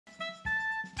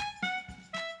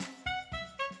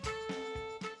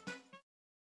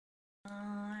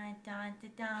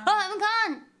Da-da. Oh, I'm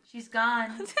gone! She's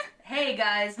gone. Hey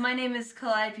guys, my name is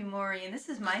Calli and this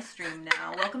is my stream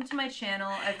now. Welcome to my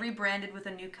channel. I've rebranded with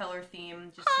a new color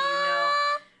theme, just so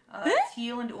you know.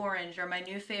 Teal and orange are my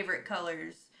new favorite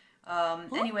colors.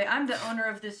 Anyway, I'm the owner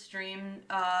of this stream.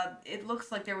 It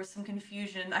looks like there was some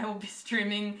confusion. I will be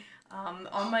streaming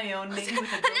on my own, maybe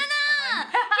with a ghost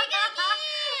behind.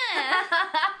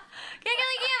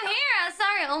 I'm here!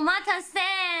 Sorry, omatase!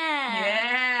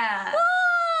 Yeah! Woo!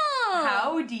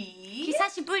 Howdy!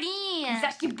 Hisashiburi!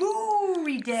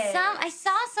 Hisashiburi day! I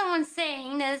saw someone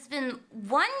saying that it's been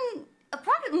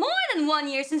probably more than 1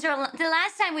 year since the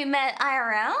last time we met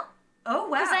IRL. Oh,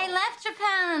 wow. Because I left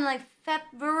Japan in like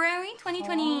February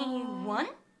 2021.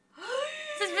 So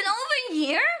it's been over a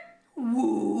year?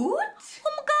 What?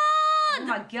 Oh my god! Oh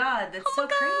my god, that's oh so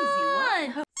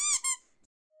crazy. What?